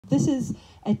this is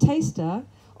a taster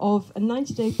of a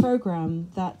 90-day program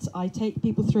that I take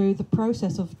people through the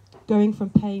process of going from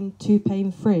pain to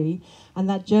pain-free, and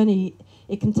that journey,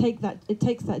 it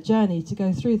takes that journey to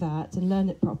go through that and learn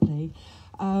it properly,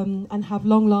 and have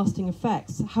long-lasting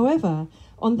effects. However,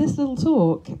 on this little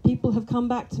talk, people have come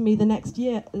back to me the next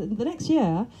year,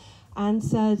 and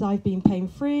said, I've been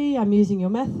pain-free, I'm using your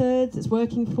methods, it's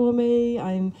working for me,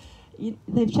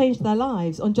 they've changed their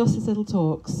lives on just this little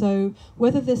talk. So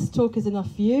whether this talk is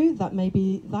enough for you, that may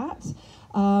be that.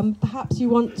 Perhaps you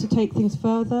want to take things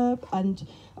further, and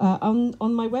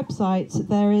on my website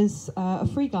there is a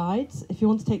free guide if you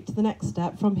want to take to the next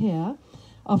step from here,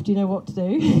 after you know what to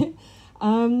do.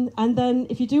 And then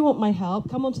if you do want my help,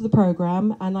 come onto the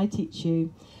program and I teach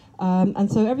you. And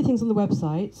so everything's on the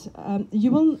website.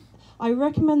 I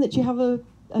recommend that you have a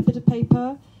bit of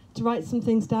paper to write some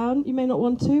things down. You may not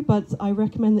want to, but I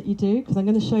recommend that you do, because I'm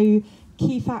going to show you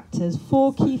key factors,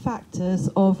 4 key factors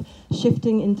of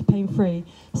shifting into pain-free.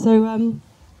 So do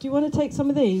you want to take some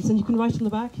of these? And you can write on the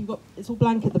back. It's all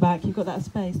blank at the back. You've got that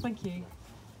space. Thank you.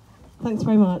 Thanks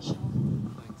very much.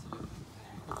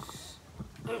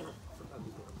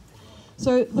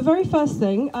 So the very first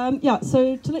thing,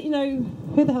 so to let you know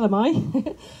who the hell am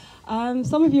I,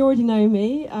 some of you already know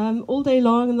me. All day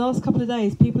long, in the last couple of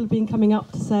days, people have been coming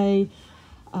up to say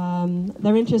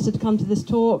they're interested to come to this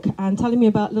talk and telling me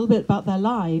a little bit about their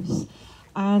lives.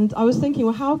 And I was thinking,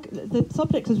 well, the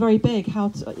subject is very big.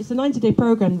 It's a 90-day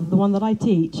program, the one that I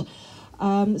teach.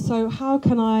 So how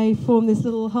can I form this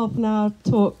little half-an-hour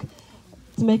talk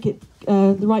to make it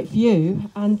the right for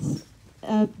you? And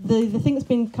the thing that's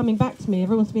been coming back to me,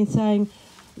 everyone's been saying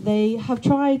they have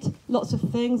tried lots of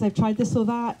things, they've tried this or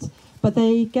that, but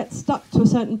they get stuck to a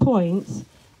certain point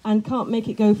and can't make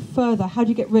it go further. How do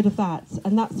you get rid of that?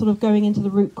 And that's sort of going into the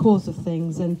root cause of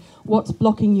things and what's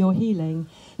blocking your healing.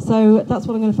 So that's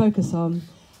what I'm going to focus on.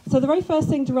 So the very first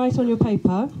thing to write on your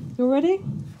paper, you all ready?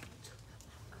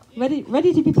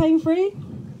 Ready to be pain-free?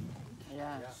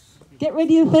 Yes. Get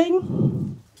ready of the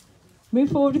thing.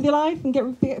 Move forward with your life and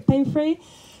get pain-free.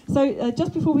 So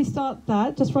just before we start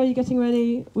that, just while you're getting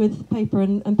ready with paper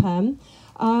and pen,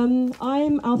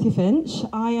 I'm Althea Finch.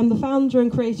 I am the founder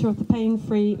and creator of the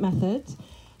PainFree method.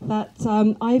 That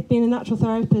I've been a natural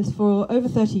therapist for over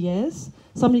 30 years.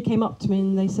 Somebody came up to me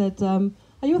and they said, are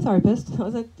you a therapist?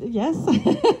 I said, yes.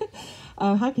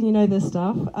 How can you know this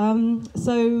stuff?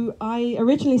 So I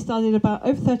originally studied about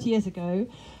over 30 years ago,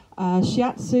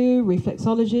 shiatsu,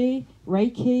 reflexology,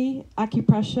 Reiki,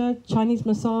 acupressure, Chinese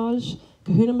massage,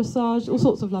 kahuna massage, all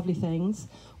sorts of lovely things,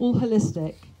 all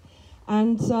holistic.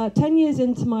 And 10 years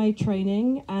into my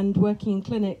training and working in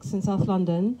clinics in South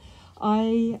London,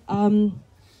 I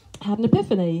had an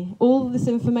epiphany. All this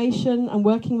information and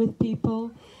working with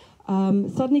people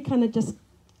suddenly kind of just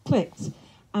clicked.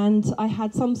 And I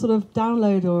had some sort of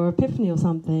download or epiphany or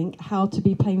something, how to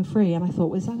be pain-free. And I thought,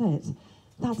 was that it?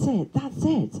 That's it, that's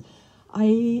it.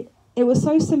 It was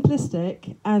so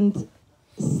simplistic and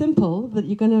simple that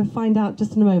you're going to find out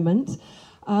just in a moment.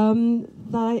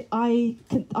 That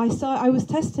I was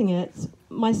testing it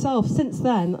myself since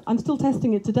then. I'm still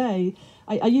testing it today.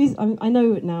 I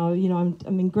know it now. You know,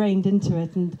 I'm ingrained into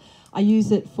it, and I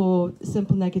use it for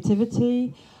simple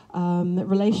negativity,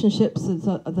 relationships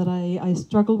that I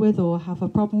struggle with or have a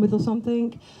problem with or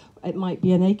something. It might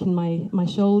be an ache in my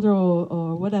shoulder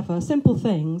or whatever, simple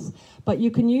things. But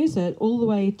you can use it all the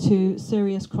way to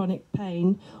serious chronic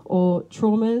pain or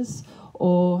traumas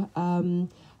or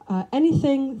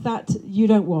anything that you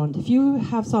don't want. If you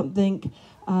have something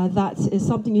that is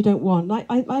something you don't want,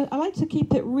 I like to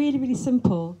keep it really, really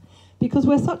simple, because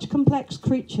we're such complex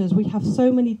creatures. We have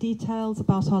so many details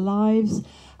about our lives,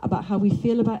 about how we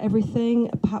feel about everything,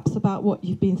 perhaps about what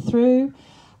you've been through.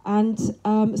 And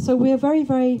so we're very,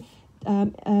 very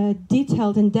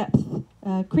detailed, in-depth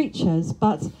creatures,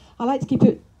 but I like to keep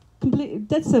it completely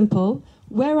dead simple.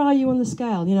 Where are you on the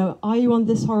scale? You know, are you on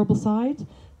this horrible side?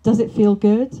 Does it feel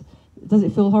good? Does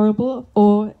it feel horrible?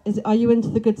 Or are you into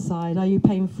the good side? Are you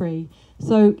pain-free?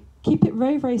 So keep it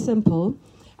very, very simple.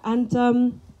 And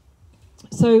the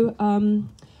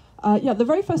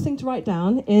very first thing to write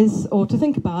down is, or to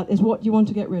think about, is what you want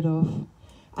to get rid of.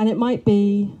 And it might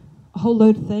be a whole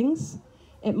load of things.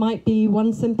 It might be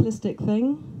one simplistic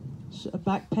thing,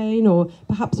 back pain, or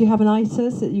perhaps you have an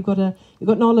itis. You've got an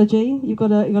allergy. You've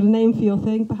got a name for your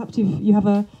thing. Perhaps you have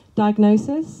a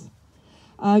diagnosis.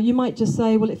 You might just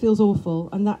say, well, it feels awful,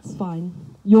 and that's fine.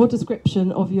 Your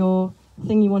description of your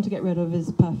thing you want to get rid of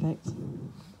is perfect.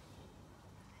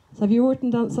 So have you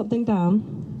written something down?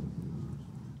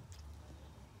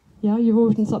 Yeah, you've all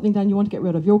written something down you want to get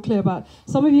rid of. You're clear about.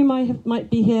 Some of you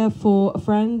might be here for a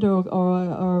friend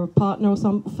or a partner or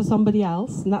for somebody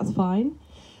else, and that's fine.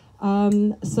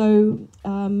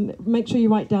 Make sure you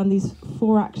write down these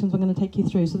 4 actions I'm going to take you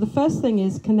through. So the first thing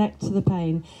is connect to the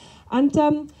pain. And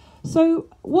so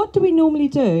what do we normally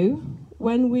do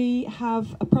when we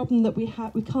have a problem that we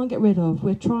can't get rid of?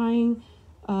 We're trying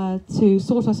to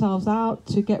sort ourselves out,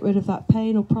 to get rid of that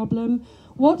pain or problem.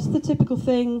 What's the typical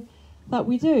thing that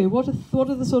we do? What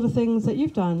are the sort of things that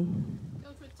you've done?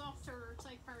 Go to a doctor or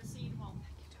take paracetamol.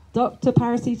 Doctor,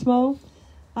 paracetamol?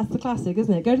 That's the classic,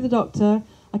 isn't it? Go to the doctor.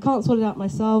 I can't sort it out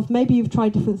myself. Maybe you've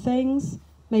tried different things.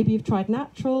 Maybe you've tried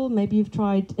natural. Maybe you've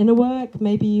tried inner work.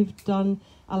 Maybe you've done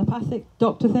allopathic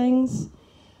doctor things.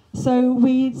 So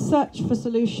we search for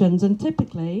solutions, and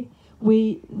typically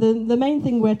the main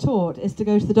thing we're taught is to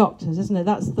go to the doctors, isn't it?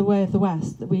 That's the way of the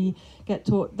West, that we get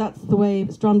taught. That's the way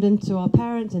it's drummed into our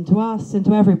parents, into us,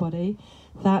 into everybody,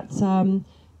 that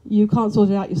you can't sort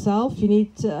it out yourself. You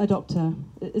need a doctor.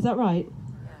 Is that right?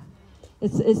 Yeah.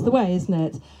 It's the way, isn't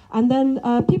it? And then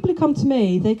people who come to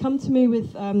me, they come to me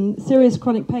with serious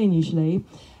chronic pain usually,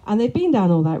 and they've been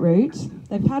down all that route.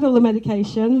 They've had all the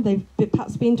medication. They've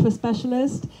perhaps been to a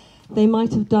specialist. They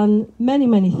might have done many,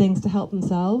 many things to help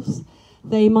themselves.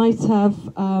 They might have,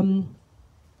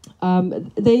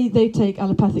 they take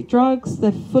allopathic drugs.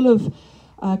 They're full of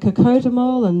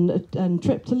cocodamol and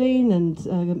tryptoline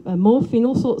and morphine,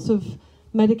 all sorts of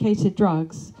medicated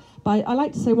drugs. But I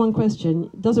like to say one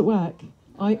question: does it work?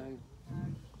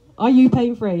 Are you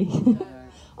pain-free?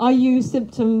 Are you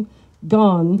symptom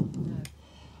gone?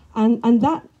 And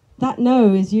that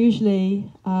no is usually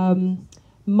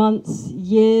months,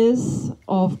 years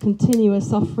of continuous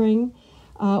suffering.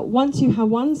 Once you have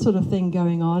one sort of thing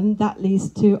going on, that leads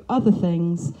to other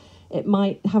things. It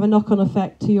might have a knock-on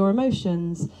effect to your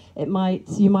emotions.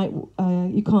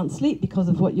 You can't sleep because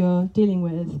of what you're dealing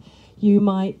with. You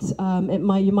might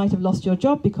have lost your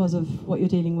job because of what you're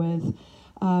dealing with.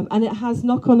 And it has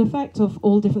knock-on effect of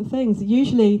all different things.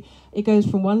 Usually it goes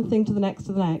from one thing to the next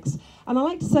to the next. And I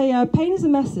like to say pain is a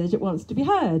message, it wants to be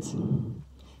heard.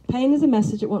 Pain is a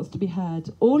message, it wants to be heard.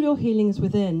 All your healing is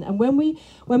within. And when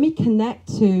we connect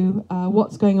to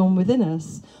what's going on within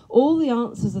us, all the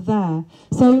answers are there.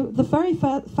 So the very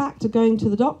fact of going to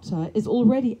the doctor is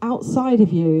already outside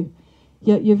of you.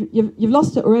 You've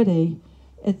lost it already.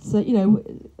 It's,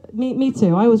 me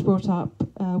too. I was brought up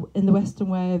in the Western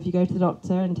way of you go to the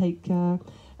doctor and take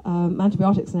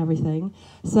antibiotics and everything.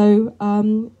 So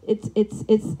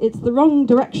it's the wrong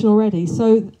direction already.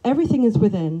 So everything is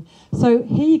within. So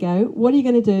here you go. What are you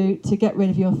going to do to get rid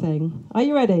of your thing? Are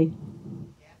you ready?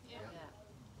 Yeah.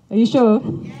 Are you sure?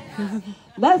 Yes.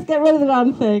 Let's get rid of the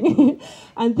damn thing.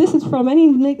 And this is from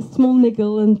any small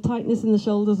niggle and tightness in the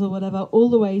shoulders or whatever, all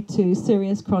the way to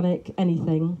serious chronic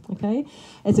anything, okay?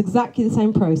 It's exactly the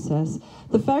same process.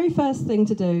 The very first thing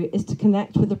to do is to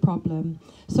connect with the problem.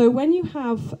 So when you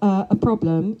have a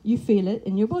problem, you feel it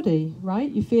in your body,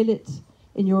 right? You feel it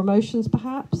in your emotions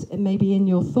perhaps, it may be in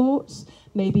your thoughts,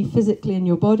 maybe physically in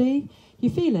your body.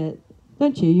 You feel it,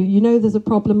 don't you? You know there's a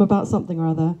problem about something or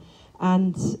other,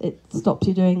 and it stops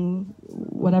you doing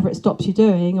whatever it stops you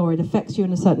doing, or it affects you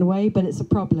in a certain way, but it's a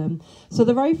problem. So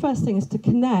the very first thing is to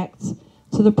connect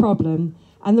to the problem.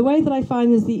 And the way that I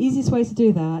find is the easiest way to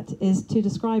do that is to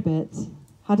describe it.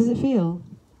 How does it feel?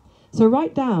 So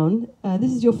write down,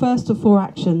 this is your first of 4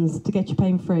 actions to get you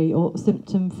pain-free or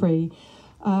symptom-free.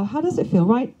 How does it feel?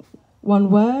 Write one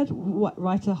word,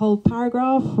 write a whole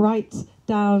paragraph, write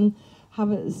down,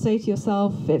 say to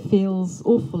yourself, it feels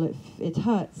awful, it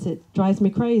hurts, it drives me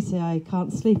crazy, I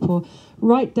can't sleep. Or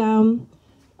write down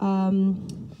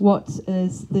what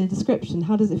is the description,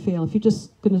 how does it feel? If you're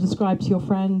just going to describe to your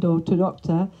friend or to a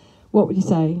doctor, what would you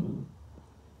say?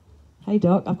 Hey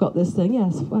doc, I've got this thing,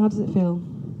 yes, well, how does it feel?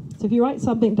 So if you write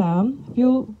something down, have you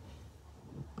all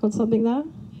got something there?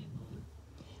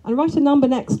 And write a number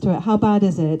next to it, how bad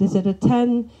is it? Is it a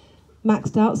 10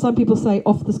 maxed out? Some people say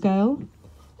off the scale.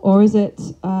 Or is it,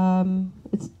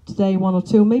 it's today 1 or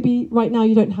 2, maybe right now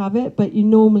you don't have it, but you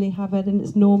normally have it and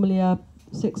it's normally a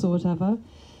 6 or whatever.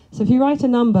 So if you write a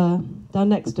number down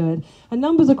next to it, and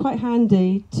numbers are quite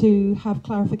handy to have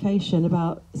clarification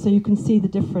about, so you can see the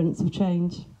difference of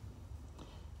change.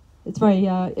 It's very,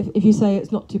 if you say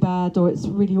it's not too bad or it's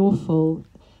really awful,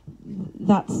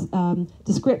 that's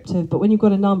descriptive, but when you've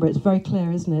got a number, it's very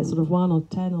clear, isn't it? Sort of 1 or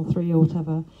 10 or 3 or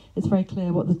whatever. It's very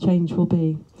clear what the change will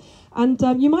be. And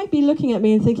you might be looking at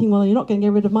me and thinking, well, you're not going to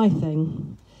get rid of my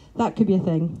thing. That could be a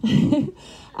thing.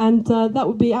 And that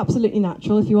would be absolutely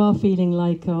natural if you are feeling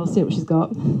like, oh, I'll see what she's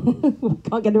got.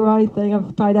 Can't get the right thing,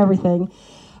 I've tried everything.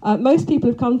 Most people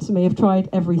who've come to me have tried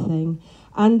everything.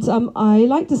 And I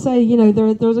like to say, you know,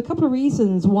 there's a couple of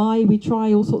reasons why we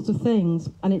try all sorts of things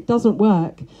and it doesn't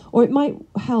work. Or it might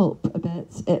help a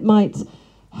bit. It might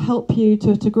help you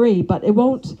to a degree, but it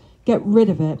won't get rid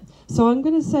of it. So I'm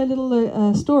going to say a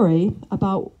little story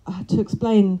about to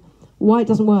explain why it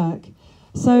doesn't work.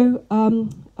 So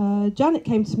Janet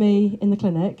came to me in the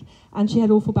clinic and she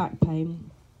had awful back pain.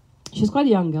 She was quite a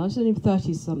young girl, she was in her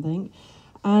 30s or something,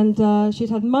 and she'd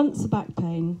had months of back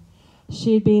pain.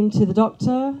 She'd been to the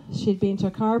doctor, she'd been to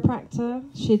a chiropractor,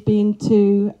 she'd been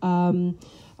to,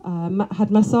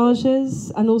 had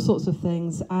massages and all sorts of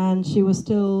things, and she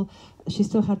still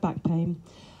had back pain.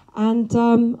 And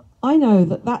I know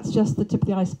that that's just the tip of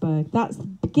the iceberg. That's the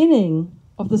beginning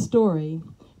of the story.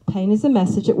 Pain is a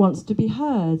message, it wants to be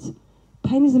heard.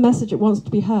 Pain is a message, it wants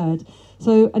to be heard.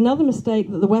 So another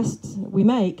mistake that the West we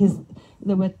make is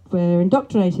that we're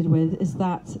indoctrinated with is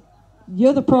that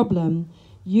you're the problem.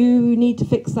 You need to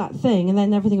fix that thing and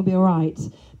then everything will be all right.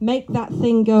 Make that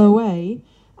thing go away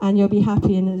and you'll be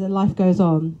happy and life goes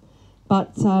on.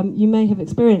 But you may have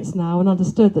experienced now and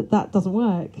understood that that doesn't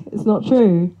work. It's not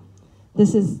true.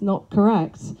 This is not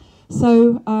correct.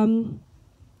 So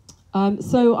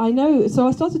so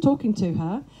I started talking to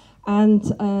her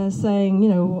and saying, you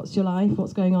know, what's your life?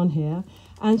 What's going on here?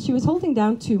 And she was holding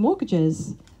down 2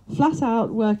 mortgages. Flat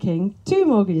out working, 2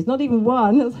 mortgages, not even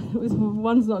one.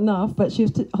 One's not enough, but she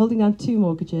was holding down 2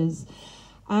 mortgages.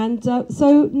 And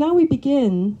so now we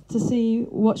begin to see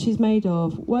what she's made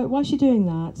of. Why is she doing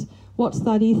that? What's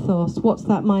that ethos? What's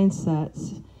that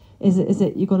mindset? Is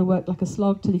it you've got to work like a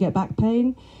slog till you get back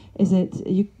pain? Is it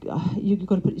you've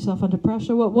got to put yourself under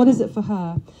pressure? What is it for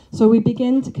her? So we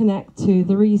begin to connect to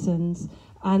the reasons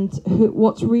and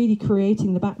what's really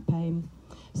creating the back pain.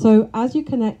 So as you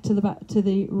connect to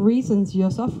the reasons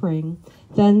you're suffering,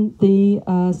 then the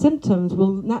symptoms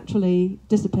will naturally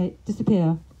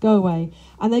disappear, go away,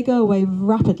 and they go away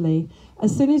rapidly.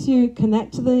 As soon as you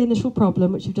connect to the initial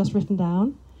problem, which you've just written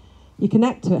down, you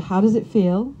connect to it. How does it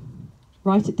feel?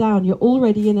 Write it down. You're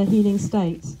already in a healing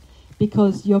state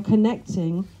because you're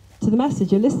connecting to the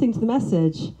message. You're listening to the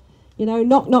message. You know,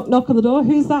 knock, knock, knock on the door.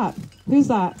 Who's that? Who's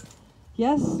that?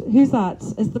 Yes, who's that?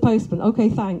 It's the postman. Okay,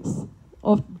 thanks.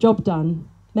 Or job done.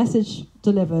 Message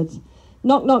delivered.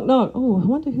 Knock, knock, knock. Oh, I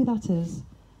wonder who that is.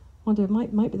 Wonder it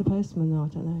might be the postman. No, I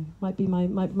don't know. Might be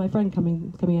my friend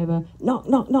coming over. Knock,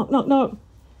 knock, knock, knock, knock.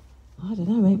 I don't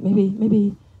know.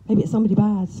 Maybe it's somebody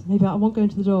bad. Maybe I won't go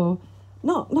into the door.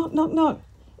 Knock, knock, knock, knock.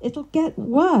 It'll get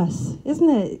worse, isn't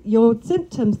it? Your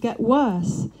symptoms get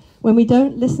worse when we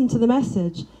don't listen to the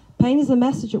message. Pain is a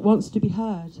message that wants to be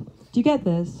heard. Do you get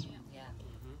this?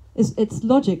 It's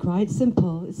logic, right?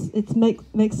 Simple. It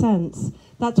makes sense.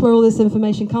 That's where all this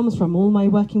information comes from. All my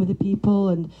working with the people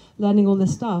and learning all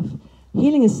this stuff.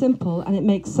 Healing is simple and it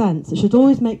makes sense. It should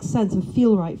always make sense and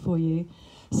feel right for you.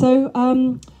 So,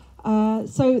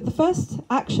 so the first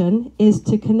action is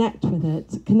to connect with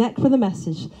it. Connect with the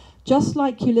message, just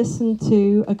like you listen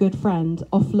to a good friend.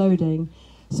 Offloading.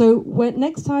 So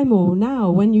next time or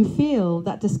now, when you feel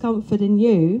that discomfort in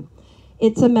you,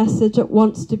 it's a message that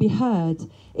wants to be heard.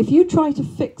 If you try to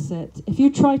fix it, if you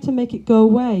try to make it go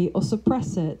away or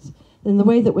suppress it in the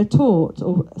way that we're taught,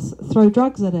 or throw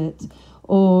drugs at it,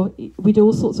 or we do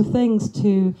all sorts of things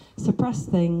to suppress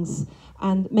things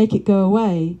and make it go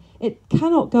away, it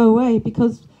cannot go away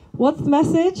because what's the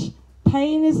message?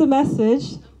 Pain is a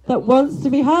message that wants to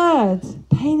be heard.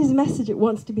 Pain is a message it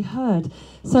wants to be heard.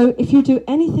 So if you do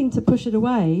anything to push it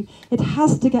away, it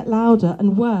has to get louder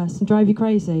and worse and drive you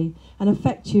crazy and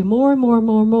affect you more and more and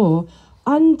more and more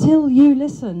until you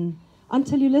listen.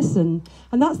 Until you listen.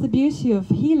 And that's the beauty of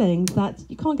healing, that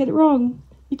you can't get it wrong.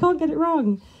 You can't get it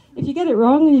wrong. If you get it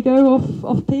wrong and you go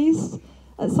off piece,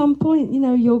 at some point, you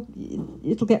know,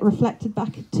 it'll get reflected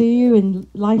back to you in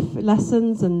life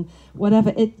lessons and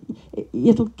whatever.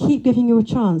 It'll keep giving you a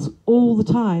chance all the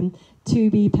time to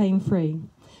be pain-free.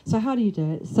 So how do you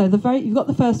do it? So you've got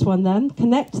the first one then,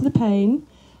 connect to the pain.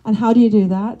 And how do you do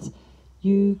that?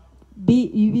 You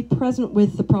be present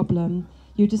with the problem.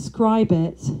 You describe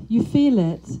it. You feel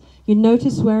it. You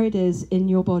notice where it is in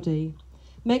your body.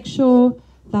 Make sure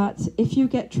that if you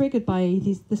get triggered by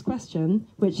this question,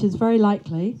 which is very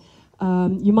likely,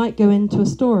 you might go into a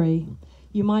story.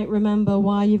 You might remember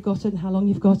why you've got it and how long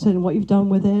you've got it and what you've done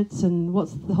with it and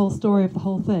what's the whole story of the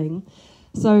whole thing.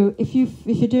 So if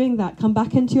you're doing that, come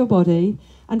back into your body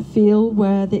and feel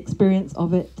where the experience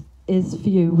of it is for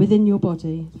you within your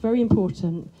body. It's very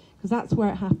important because that's where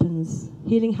it happens.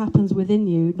 Healing happens within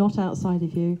you, not outside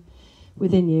of you,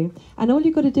 within you. And all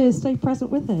you've got to do is stay present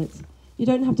with it. You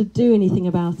don't have to do anything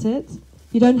about it.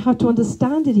 You don't have to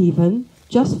understand it even.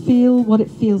 Just feel what it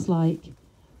feels like.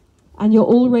 And you're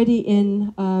already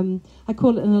in, I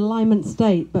call it an alignment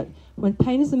state, but when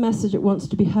pain is a message, it wants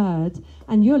to be heard,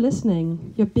 and you're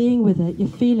listening, you're being with it, you're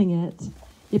feeling it,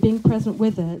 you're being present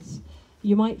with it.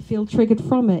 You might feel triggered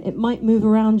from it. It might move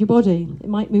around your body. It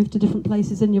might move to different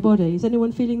places in your body. Is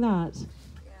anyone feeling that?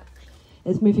 Yeah.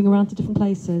 It's moving around to different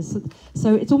places.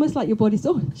 So it's almost like your body's,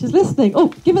 oh, she's listening. Oh,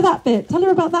 give her that bit. Tell her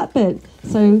about that bit.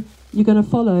 So you're going to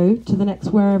follow to the next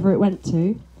wherever it went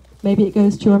to. Maybe it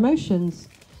goes to your emotions.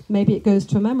 Maybe it goes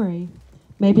to a memory.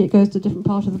 Maybe it goes to a different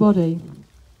part of the body.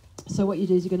 So what you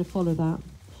do is you're going to follow that.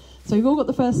 So you've all got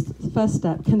the first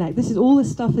step, connect. All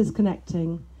this stuff is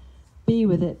connecting. Be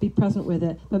with it, be present with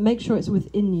it, but make sure it's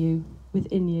within you,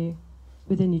 within you,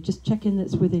 within you. Just check in that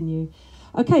it's within you.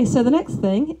 Okay, so the next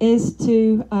thing is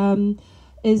to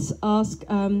ask,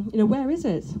 where is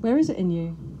it? Where is it in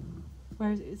you?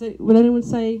 Where is it? Will anyone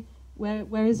say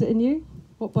where is it in you?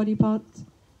 What body part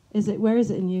is it? Where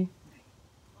is it in you?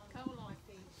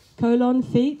 Colon,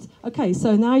 feet. Okay,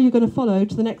 so now you're going to follow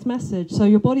to the next message. So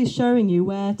your body's showing you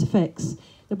where to fix.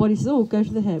 The body says, "Oh, go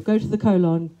to the hip, go to the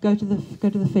colon, go to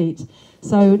the feet."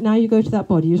 So now you go to that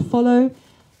body. You follow,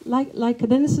 like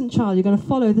an innocent child. You're going to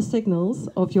follow the signals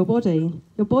of your body.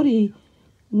 Your body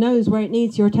knows where it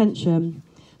needs your attention.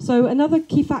 So another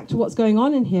key factor, what's going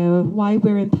on in here, why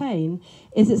we're in pain,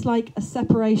 is it's like a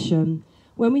separation.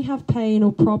 When we have pain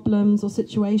or problems or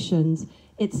situations,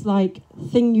 it's like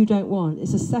thing you don't want.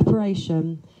 It's a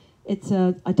separation. It's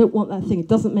I don't want that thing. It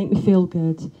doesn't make me feel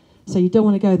good. So you don't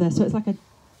want to go there. So it's like a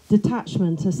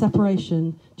detachment, a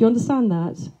separation. Do you understand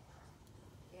that?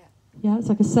 Yeah, it's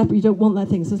like a separate, you don't want that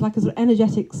thing. So it's like a sort of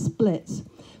energetic split.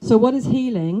 So what is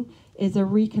healing is a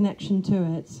reconnection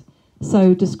to it.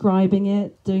 So describing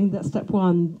it, doing that step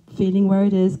one, feeling where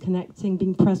it is, connecting,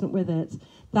 being present with it.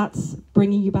 That's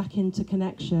bringing you back into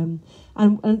connection.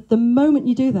 And the moment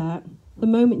you do that,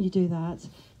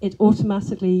 it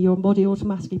automatically, your body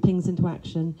automatically pings into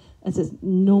action as it's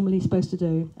normally supposed to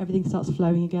do. Everything starts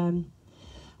flowing again.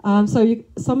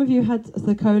 Some of you had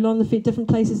the colon, the feet, different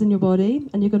places in your body,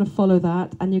 and you're going to follow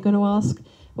that, and you're going to ask,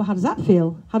 well, how does that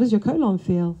feel? How does your colon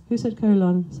feel? Who said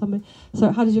colon? Somebody.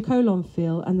 So how does your colon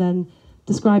feel? And then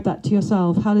describe that to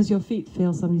yourself. How does your feet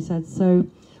feel? Somebody said. So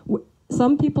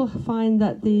some people find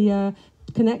that the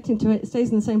connecting to it stays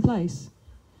in the same place.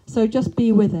 So just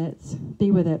be with it. Be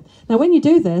with it. Now, when you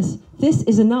do this, this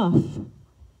is enough.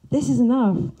 This is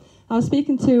enough. I was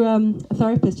speaking to a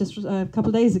therapist just a couple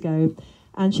of days ago,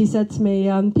 and she said to me,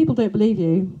 people don't believe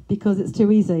you because it's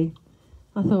too easy.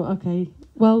 I thought, okay,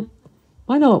 well,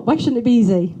 why not? Why shouldn't it be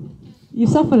easy? You've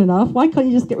suffered enough. Why can't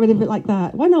you just get rid of it like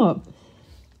that? Why not?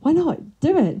 Why not?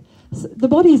 Do it. The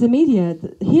body is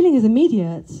immediate. Healing is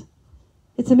immediate.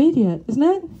 It's immediate, isn't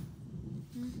it?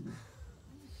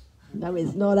 No,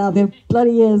 it's not. Althea.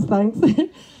 Bloody years, thanks.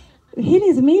 Healing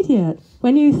is immediate.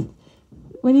 When you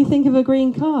think of a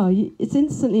green car, it's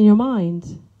instantly in your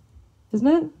mind, isn't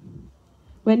it?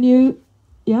 When you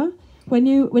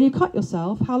cut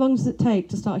yourself, how long does it take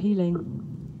to start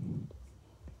healing?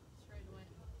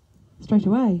 Straight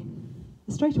away.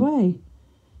 Straight away,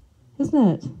 isn't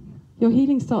it? Your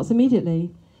healing starts immediately.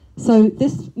 So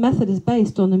this method is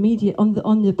based on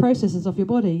on the processes of your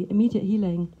body, immediate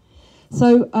healing.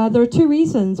 So there are two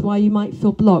reasons why you might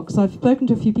feel blocked. So I've spoken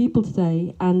to a few people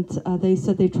today, and they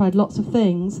said they've tried lots of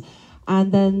things,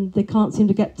 and then they can't seem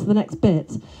to get to the next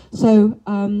bit. So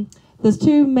there's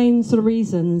two main sort of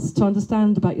reasons to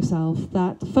understand about yourself.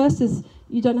 That the first is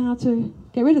you don't know how to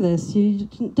get rid of this. You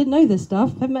didn't know this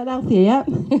stuff. Haven't met Althea yet.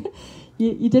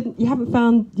 You haven't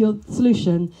found your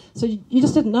solution. So you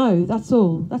just didn't know. That's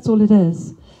all. That's all it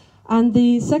is. And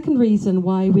the second reason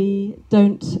why we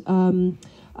don't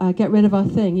get rid of our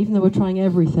thing, even though we're trying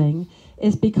everything,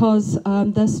 is because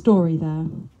there's story there.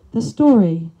 There's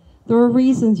story. There are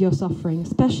reasons you're suffering,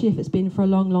 especially if it's been for a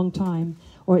long, long time,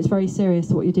 or it's very serious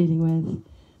what you're dealing with.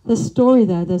 There's story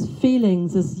there. There's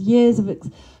feelings. There's years of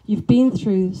you've been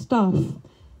through stuff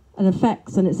and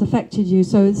effects, and it's affected you.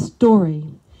 So it's story.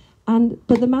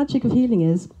 But the magic of healing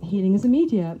is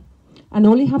immediate, and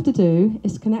all you have to do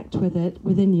is connect with it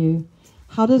within you.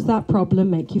 How does that problem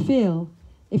make you feel?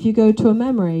 If you go to a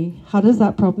memory, how does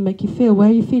that problem make you feel? Where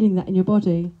are you feeling that in your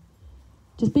body?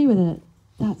 Just be with it.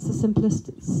 That's the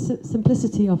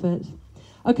simplicity of it.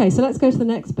 Okay, so let's go to the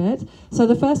next bit. So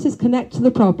the first is connect to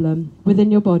the problem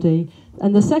within your body,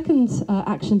 and the second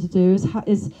action to do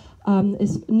is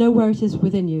know where it is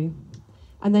within you,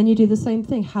 and then you do the same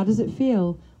thing. How does it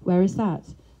feel? Where is that?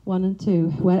 1 and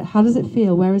 2. How does it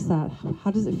feel? Where is that? How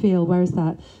does it feel? Where is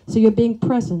that? So you're being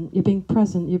present. You're being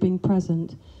present. You're being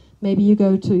present. Maybe you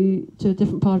go to a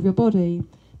different part of your body.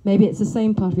 Maybe it's the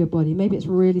same part of your body. Maybe it's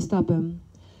really stubborn.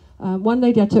 One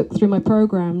lady I took through my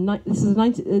program, this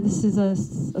is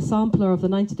a sampler of the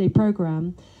 90-day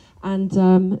program, and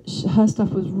her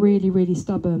stuff was really, really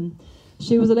stubborn.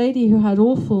 She was a lady who had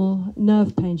awful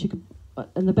nerve pain. She could,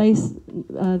 in the base,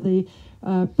 the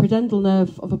pudendal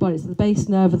nerve of her body, it's the base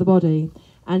nerve of the body,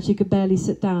 and she could barely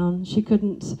sit down. She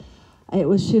couldn't. She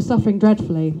was suffering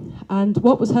dreadfully. And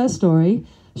what was her story?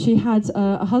 She had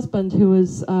a husband who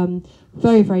was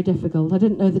very, very difficult. I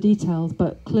didn't know the details,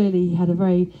 but clearly he had a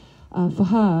very, for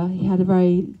her, he had a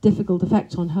very difficult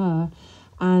effect on her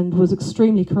and was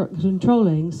extremely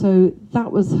controlling. So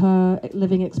that was her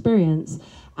living experience.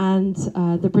 And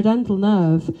the pudendal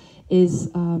nerve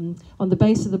is on the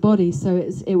base of the body. So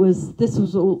this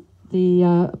was all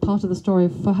the part of the story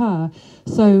for her.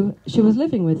 So she was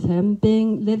living with him,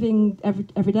 living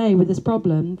every day with this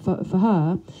problem for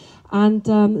her. And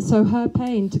so her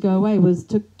pain to go away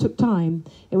took time.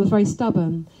 It was very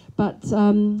stubborn. But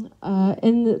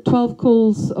in the 12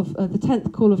 calls of the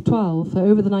 10th call of 12, so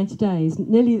over the 90 days,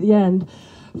 nearly at the end,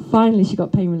 finally she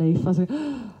got pain relief. I was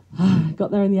like,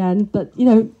 got there in the end. But you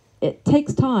know, it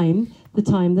takes time, the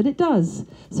time that it does.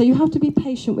 So you have to be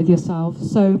patient with yourself.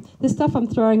 So this stuff I'm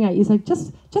throwing at you, so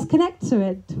just connect to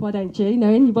it. Why don't you? You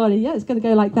know, in your body, yeah, it's going to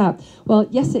go like that. Well,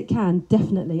 yes, it can,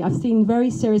 definitely. I've seen very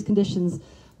serious conditions.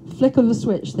 Flick of a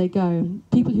switch, they go.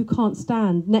 People who can't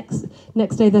stand, next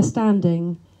day they're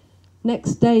standing.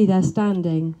 Next day they're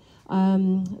standing.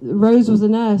 Rose was a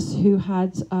nurse who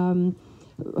had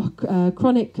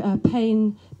chronic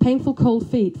painful cold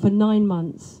feet for 9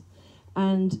 months.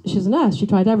 And she's a nurse, she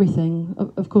tried everything.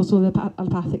 Of course, all the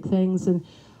allopathic things, and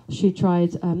she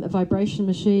tried a vibration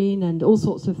machine and all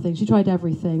sorts of things. She tried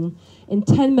everything. In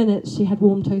 10 minutes, she had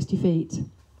warm, toasty feet,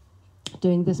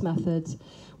 doing this method.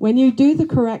 When you do the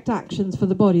correct actions for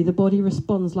the body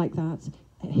responds like that.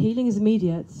 Healing is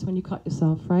immediate when you cut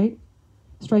yourself, right?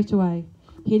 Straight away.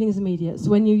 Healing is immediate.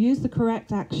 So when you use the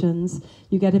correct actions,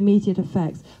 you get immediate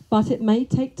effects. But it may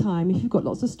take time if you've got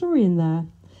lots of story in there.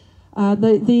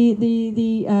 The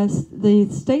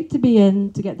state to be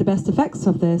in to get the best effects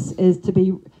of this is to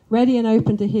be ready and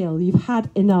open to heal. You've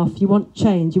had enough. You want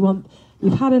change.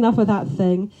 You've had enough of that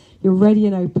thing. You're ready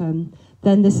and open.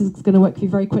 Then this is going to work for you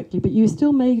very quickly. But you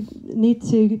still may need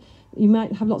to, you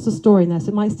might have lots of story in there, so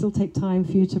it might still take time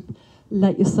for you to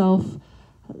let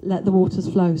the waters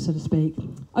flow, so to speak.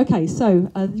 Okay,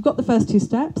 so you've got the first 2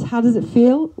 steps. How does it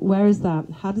feel? Where is that?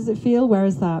 How does it feel? Where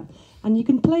is that? And you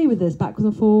can play with this, backwards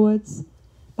and forwards,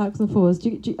 backwards and forwards.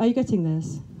 Are you getting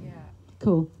this? Yeah.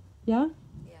 Cool. Yeah?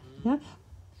 Yeah.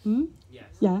 Hmm? Yes.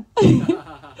 Yeah.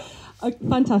 Okay,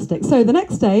 fantastic. So the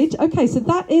next stage, okay, so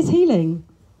that is healing.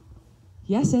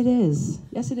 Yes, it is.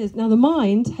 Yes, it is. Now, the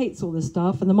mind hates all this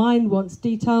stuff, and the mind wants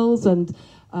details and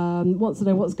wants to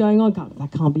know what's going on.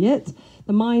 That can't be it.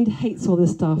 The mind hates all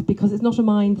this stuff because it's not a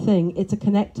mind thing. It's a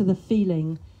connect to the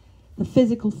feeling, the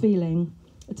physical feeling.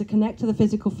 It's a connect to the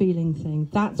physical feeling thing.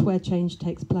 That's where change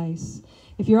takes place.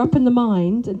 If you're up in the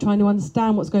mind and trying to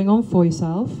understand what's going on for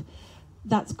yourself,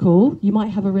 that's cool. You might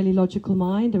have a really logical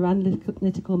mind, or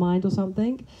analytical mind or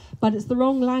something, but it's the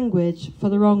wrong language for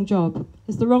the wrong job.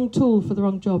 It's the wrong tool for the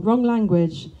wrong job. Wrong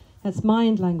language. That's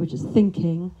mind language. It's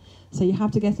thinking. So you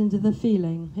have to get into the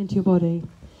feeling, into your body.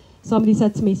 Somebody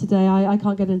said to me today, I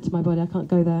can't get into my body. I can't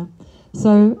go there.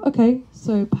 So, okay,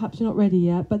 so perhaps you're not ready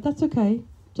yet, but that's okay.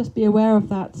 Just be aware of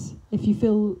that. If you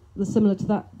feel similar to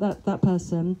that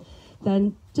person,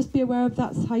 then just be aware of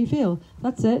that's how you feel.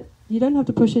 That's it. You don't have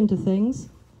to push into things.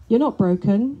 You're not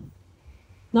broken.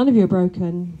 None of you are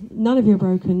broken. None of you are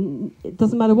broken. It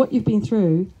doesn't matter what you've been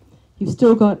through. You've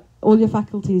still got all your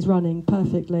faculties running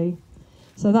perfectly.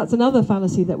 So that's another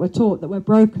fallacy that we're taught, that we're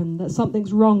broken, that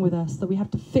something's wrong with us, that we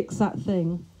have to fix that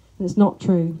thing. And it's not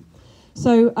true.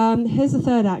 So here's the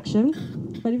third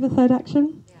action. Ready for the third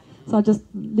action? Yeah. So I'll just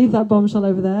leave that bombshell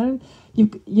over there. You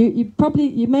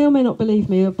may or may not believe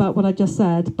me about what I just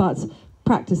said, but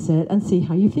practice it and see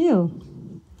how you feel.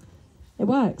 It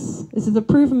works. This is a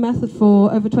proven method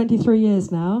for over 23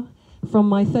 years now, from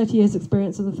my 30 years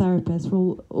experience as a therapist,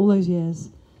 for all those years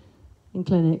in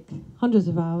clinic, hundreds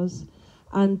of hours.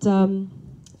 And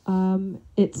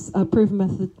it's a proven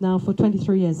method now for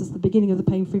 23 years. It's the beginning of the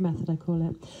PainFree method, I call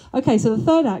it. Okay, so the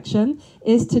third action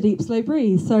is to deep, slow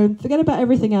breathe. So forget about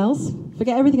everything else.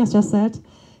 Forget everything I just said.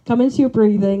 Come into your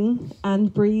breathing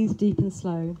and breathe deep and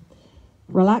slow.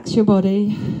 Relax your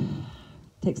body.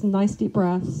 Take some nice deep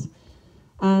breaths.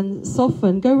 And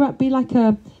soften. Be like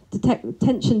a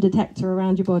tension detector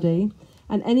around your body.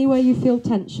 And anywhere you feel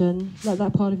tension, let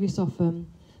that part of you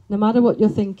soften. No matter what you're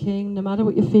thinking, no matter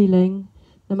what you're feeling,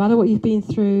 no matter what you've been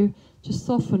through, just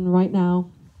soften right now.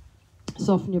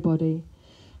 Soften your body.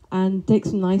 And take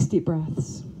some nice deep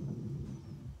breaths.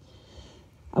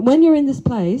 And when you're in this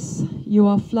place, you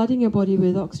are flooding your body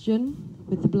with oxygen,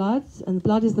 with the blood, and the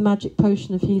blood is the magic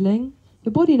potion of healing.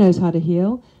 Your body knows how to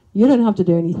heal. You don't have to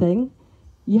do anything.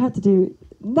 You have to do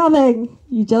nothing.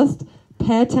 You just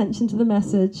pay attention to the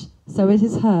message so it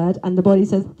is heard, and the body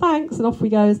says, thanks, and off we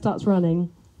go and starts running.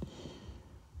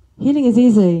 Healing is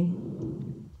easy.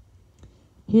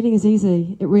 Healing is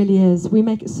easy. It really is. We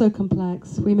make it so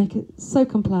complex. We make it so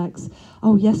complex.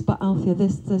 Oh, yes, but Althea,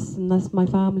 this, and that's my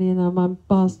family, and I'm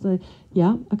bastard.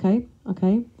 Yeah, okay.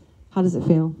 How does it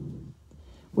feel?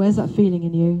 Where's that feeling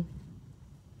in you?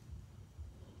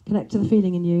 Connect to the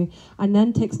feeling in you, and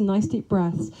then take some nice deep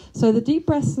breaths. So the deep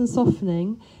breaths and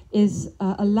softening is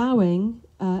allowing,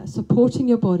 supporting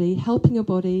your body, helping your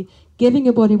body, giving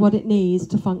your body what it needs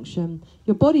to function.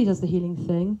 Your body does the healing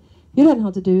thing. You don't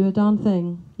have to do a darn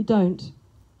thing. You don't.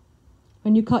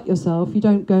 When you cut yourself, you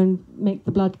don't go and make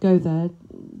the blood go there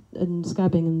and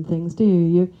scabbing and things, do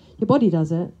you? Your body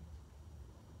does it.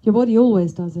 Your body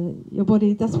always does it. Your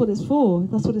body, that's what it's for.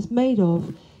 That's what it's made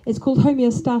of. It's called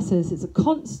homeostasis. It's a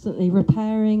constantly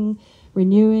repairing,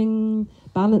 renewing,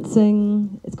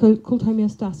 balancing. It's called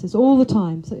homeostasis all the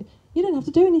time. So you don't have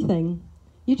to do anything.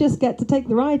 You just get to take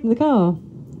the ride in the car.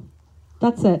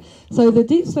 That's it. So the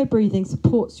deep, slow breathing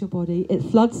supports your body. It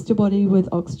floods your body with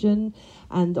oxygen,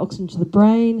 and oxygen to the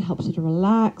brain helps you to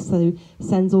relax. So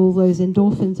sends all those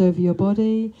endorphins over your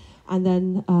body, and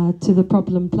then to the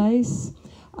problem place.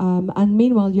 And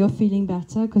meanwhile, you're feeling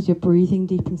better because you're breathing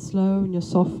deep and slow, and you're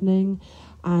softening,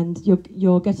 and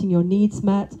you're getting your needs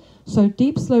met. So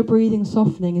deep, slow breathing,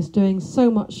 softening is doing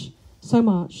so much,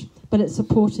 but it's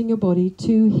supporting your body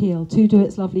to heal, to do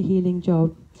its lovely healing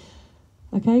job.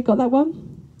 Okay, got that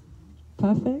one?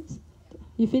 Perfect.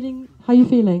 You feeling? How are you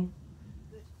feeling?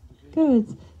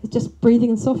 Good. It's just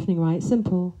breathing and softening, right?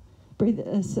 Simple.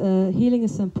 Healing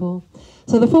is simple.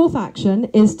 So the fourth action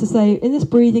is to say, in this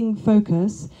breathing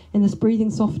focus, in this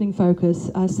breathing softening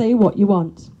focus, say what you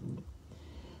want.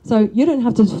 So you don't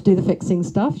have to do the fixing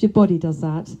stuff. Your body does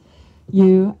that.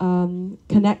 You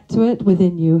connect to it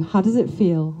within you. How does it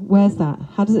feel? Where's that?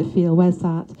 How does it feel? Where's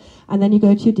that? And then you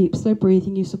go to your deep, slow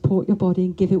breathing. You support your body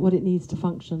and give it what it needs to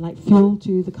function, like fuel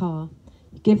to the car.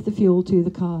 You give the fuel to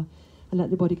the car and let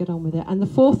the body get on with it. And the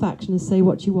fourth action is say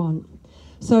what you want.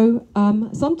 So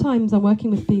sometimes I'm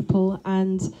working with people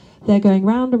and they're going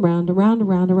round and round and round and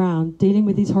round and round, dealing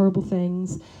with these horrible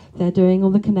things. They're doing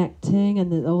all the connecting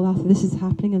and this is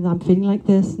happening and I'm feeling like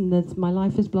this and my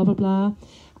life is blah, blah, blah,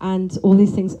 and all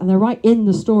these things. And they're right in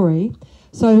the story.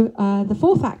 So the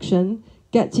fourth action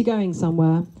gets you going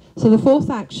somewhere. So the fourth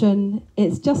action,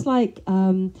 it's just like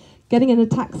getting in a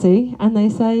taxi and they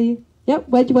say, yep,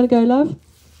 where do you want to go, love?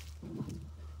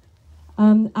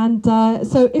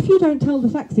 So if you don't tell the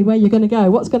taxi where you're going to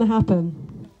go, what's going to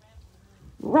happen?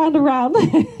 Round and round.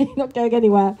 You're not going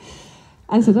anywhere.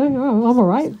 And so, oh, I'm all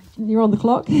right. You're on the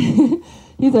clock.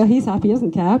 He's happy, he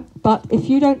doesn't care. But if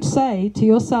you don't say to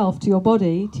yourself, to your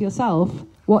body, to yourself,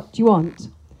 what you want,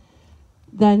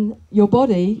 then your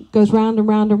body goes round and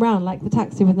round and round like the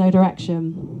taxi with no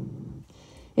direction.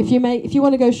 If you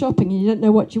want to go shopping and you don't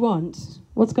know what you want,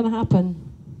 what's going to happen?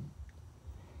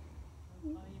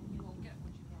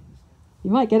 You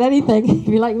might get anything, if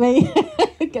you're like me.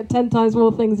 Get 10 times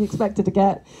more things you expected to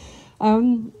get.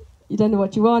 You don't know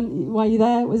what you want. Why are you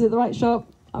there? Was it the right shop?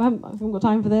 I haven't got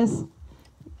time for this.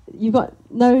 You've got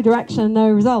no direction, no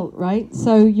result, right?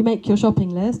 So you make your shopping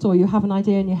list, or you have an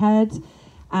idea in your head,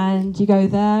 and you go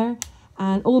there,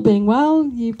 and all being well,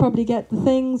 you probably get the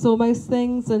things, or most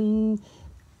things, and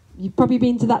you've probably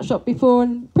been to that shop before,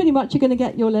 and pretty much you're going to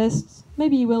get your list.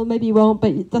 Maybe you will, maybe you won't,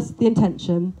 but that's the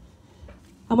intention.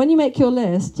 And when you make your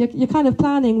list, you're kind of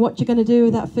planning what you're going to do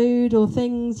with that food or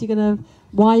things,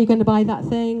 why you're going to buy that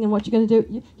thing and what you're going to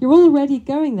do. You're already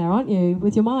going there, aren't you?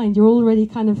 With your mind, you're already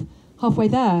kind of halfway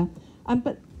there.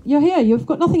 But you're here, you've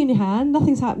got nothing in your hand,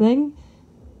 nothing's happening,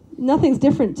 nothing's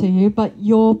different to you, but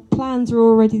your plans are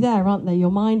already there, aren't they?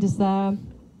 Your mind is there,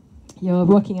 you're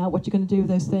working out what you're going to do with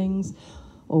those things,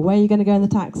 or where you're going to go in the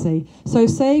taxi. So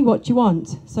say what you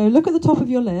want. So look at the top of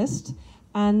your list.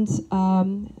 And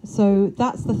so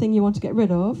that's the thing you want to get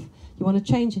rid of. You want to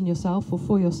change in yourself or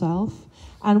for yourself.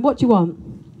 And what do you want?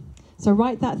 So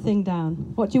write that thing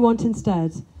down. What do you want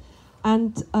instead?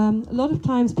 And a lot of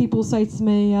times people say to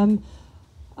me,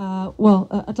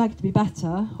 I'd like it to be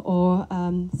better, or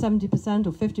 70%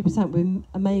 or 50% would be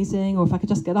amazing, or if I could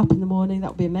just get up in the morning,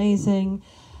 that would be amazing.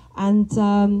 And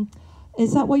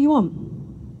is that what you want?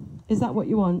 Is that what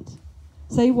you want?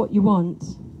 Say what you want.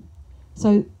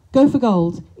 So Go for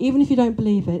gold, even if you don't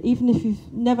believe it, even if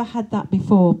you've never had that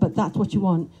before, but that's what you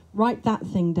want. Write that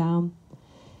thing down.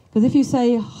 Because if you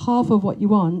say half of what you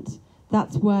want,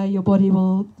 that's where your body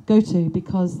will go to,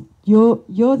 because you're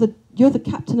the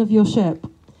captain of your ship.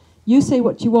 You say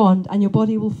what you want, and your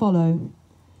body will follow.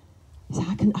 You say,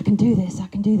 I can do this, I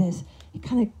can do this. It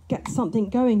kind of gets something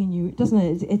going in you, doesn't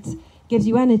it? It gives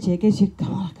you energy. It gives you,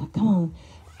 come on.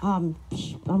 I'm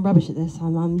rubbish at this.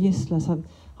 I'm useless.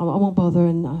 I won't bother,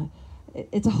 and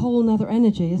it's a whole nother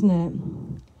energy, isn't it?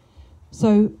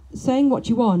 So saying what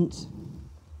you want,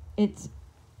 it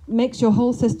makes your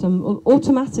whole system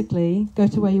automatically go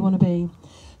to where you want to be.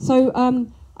 So I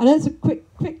know it's a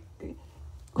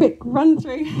quick run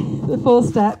through the 4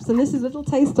 steps, and this is a little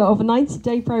taster of a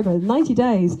 90-day program, 90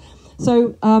 days.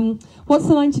 So what's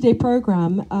the 90-day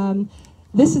program?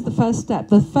 This is the first step.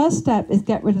 The first step is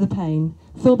get rid of the pain,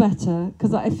 feel better,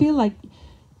 because I feel like,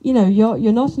 you know,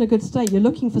 you're not in a good state. You're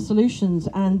looking for solutions,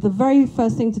 and the very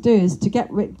first thing to do is to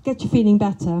get you feeling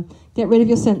better, get rid of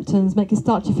your symptoms, make you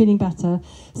start you feeling better.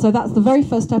 So that's the very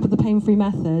first step of the PainFree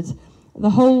method.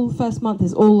 The whole first month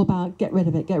is all about get rid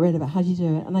of it, get rid of it. How do you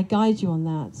do it? And I guide you on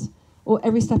that, or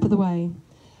every step of the way.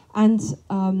 And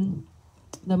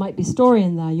there might be a story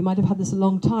in there. You might have had this a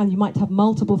long time. You might have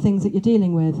multiple things that you're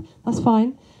dealing with. That's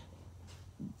fine.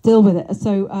 Deal with it.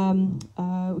 So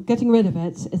getting rid of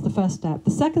it is the first step.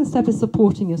 The second step is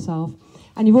supporting yourself.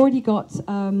 And you've already got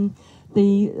one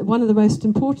of the most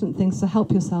important things to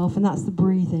help yourself, and that's the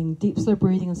breathing, deep, slow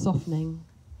breathing and softening.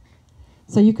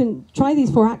 So you can try these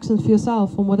 4 actions for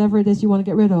yourself on whatever it is you want to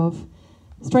get rid of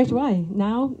straight away.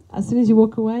 Now, as soon as you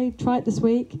walk away, try it this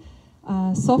week.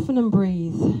 Soften and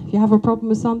breathe. If you have a problem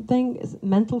with something, it's a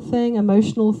mental thing,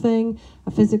 emotional thing,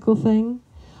 a physical thing.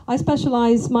 My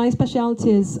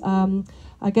speciality is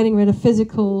getting rid of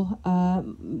physical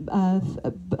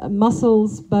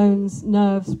muscles, bones,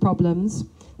 nerves problems.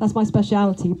 That's my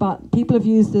speciality. But people have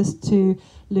used this to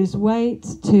lose weight,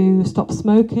 to stop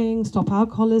smoking, stop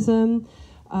alcoholism,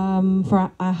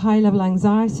 for a high-level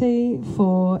anxiety,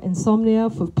 for insomnia,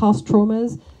 for past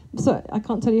traumas. So I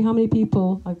can't tell you how many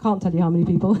people, a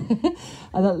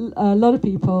lot of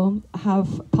people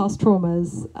have past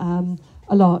traumas,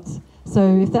 a lot. So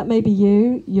if that may be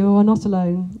you, you are not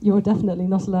alone. You're definitely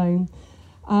not alone.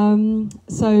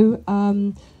 So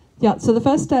the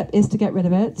first step is to get rid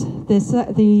of it.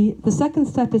 The second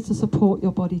step is to support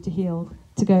your body to heal,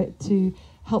 to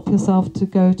help yourself to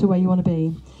go to where you want to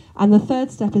be. And the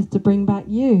third step is to bring back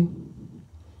you.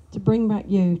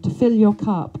 To fill your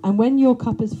cup. And when your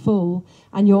cup is full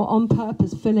and you're on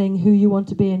purpose filling who you want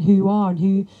to be and who you are and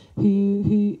who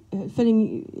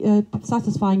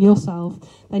satisfying yourself,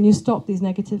 then you stop these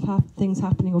negative things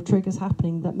happening or triggers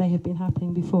happening that may have been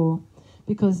happening before,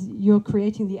 because you're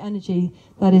creating the energy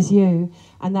that is you,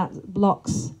 and that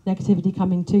blocks negativity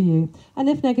coming to you. And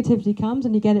if negativity comes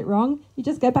and you get it wrong, you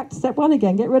just go back to step 1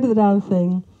 again, get rid of the damn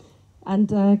thing, and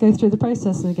go through the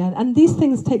process again. And these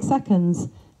things take seconds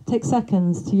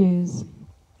to use.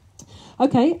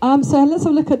 Okay, so let's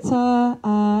have a look at,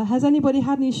 has anybody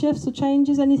had any shifts or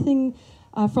changes? Anything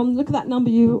look at that number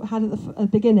you had at the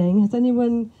beginning. Has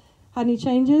anyone had any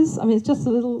changes? I mean, it's just a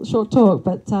little short talk,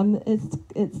 but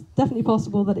it's definitely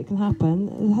possible that it can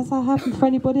happen. Has that happened for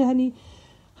anybody?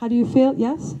 How do you feel?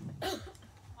 Yes? I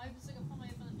was at a 5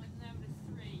 and I'm now at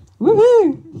a 3.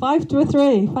 Woohoo! 5 to a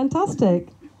 3. Fantastic.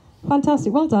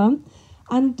 Fantastic. Well done.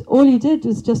 And all you did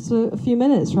was just a few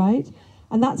minutes, right?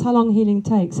 And that's how long healing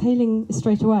takes. Healing is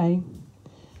straight away.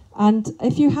 And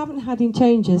if you haven't had any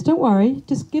changes, don't worry.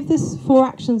 Just give this 4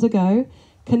 actions a go.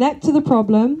 Connect to the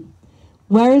problem.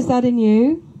 Where is that in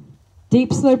you?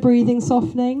 Deep, slow breathing,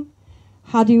 softening.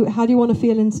 How do you want to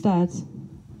feel instead?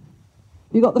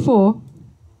 You got the 4?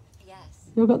 Yes.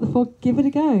 You've got the 4. Give it a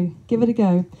go. Give it a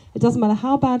go. It doesn't matter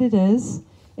how bad it is.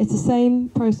 It's the same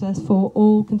process for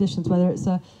all conditions, whether it's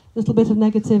a little bit of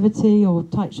negativity or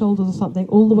tight shoulders or something,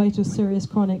 all the way to serious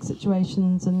chronic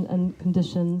situations and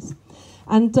conditions.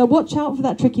 And watch out for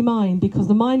that tricky mind, because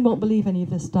the mind won't believe any of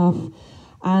this stuff.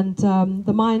 And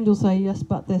the mind will say, yes,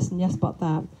 but this, and yes, but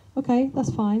that. Okay,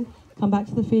 that's fine. Come back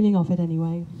to the feeling of it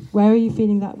anyway. Where are you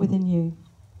feeling that within you?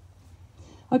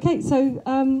 Okay, so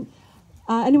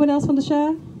anyone else want to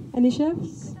share? Any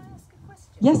shifts? Can I ask a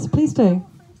question? Yes, please do. How often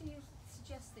do you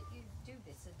suggest that you do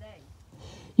this a day?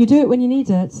 You do it when you need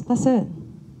it. That's it.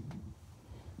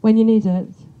 When you need it.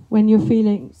 When you're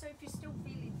feeling... So if you're still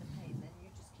feeling the pain, then you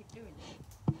just keep doing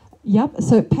it? Yep.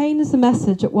 So pain is a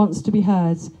message that wants to be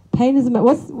heard. Pain is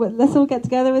let's all get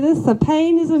together with this. So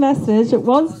pain is a message that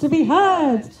wants to be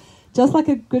heard. Just like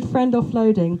a good friend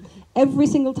offloading. Every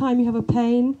single time you have a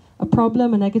pain, a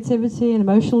problem, a negativity, an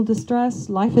emotional distress,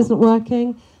 life isn't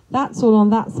working, That's all on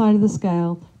that side of the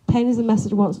scale. Pain is a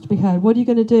message that wants to be heard. What are you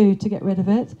going to do to get rid of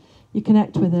it? You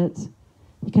connect with it.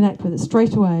 You connect with it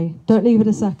straight away. Don't leave it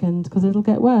a second, because it'll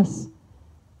get worse.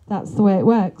 That's the way it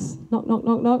works. Knock, knock,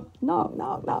 knock, knock, knock,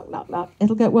 knock, knock, knock, knock.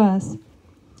 It'll get worse.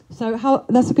 So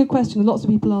that's a good question. Lots of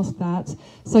people ask that.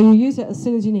 So you use it as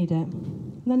soon as you need it,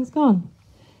 and then it's gone.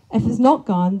 If it's not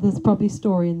gone, there's probably a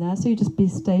story in there. So you just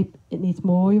it needs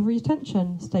more of your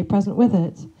attention. Stay present with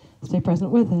it. Stay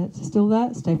present with it. Still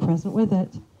there? Stay present with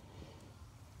it.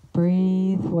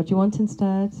 Breathe. What do you want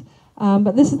instead?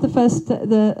 But this is the first, a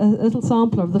little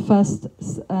sampler of the first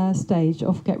stage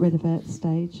of get rid of it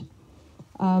stage.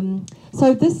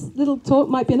 So this little talk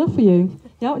might be enough for you.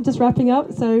 Yeah, just wrapping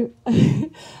up. So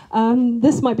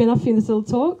this might be enough for you, this little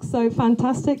talk. So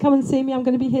fantastic. Come and see me. I'm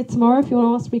going to be here tomorrow if you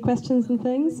want to ask me questions and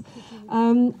things.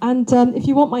 If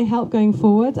you want my help going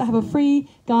forward, I have a free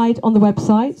guide on the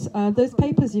website. Those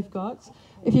papers you've got,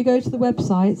 if you go to the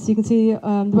website, so you can see the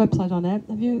website on it.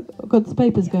 Have you got the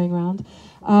papers going around?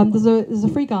 There's a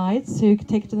free guide, so you can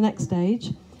take it to the next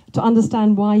stage to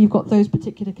understand why you've got those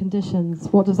particular conditions.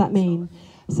 What does that mean?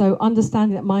 So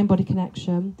understanding that mind-body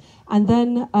connection. And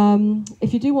then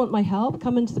if you do want my help,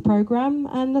 come into the program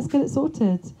and let's get it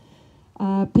sorted.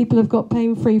 People have got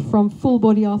pain-free from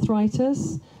full-body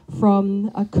arthritis,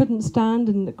 from couldn't stand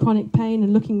and chronic pain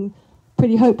and looking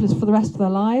pretty hopeless for the rest of their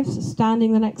lives,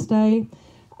 standing the next day.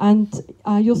 And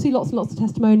you'll see lots and lots of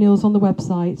testimonials on the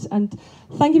website. And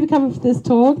thank you for coming for this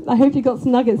talk. I hope you got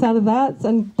some nuggets out of that,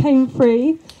 and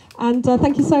pain-free. And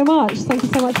thank you so much. Thank you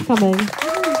so much for coming.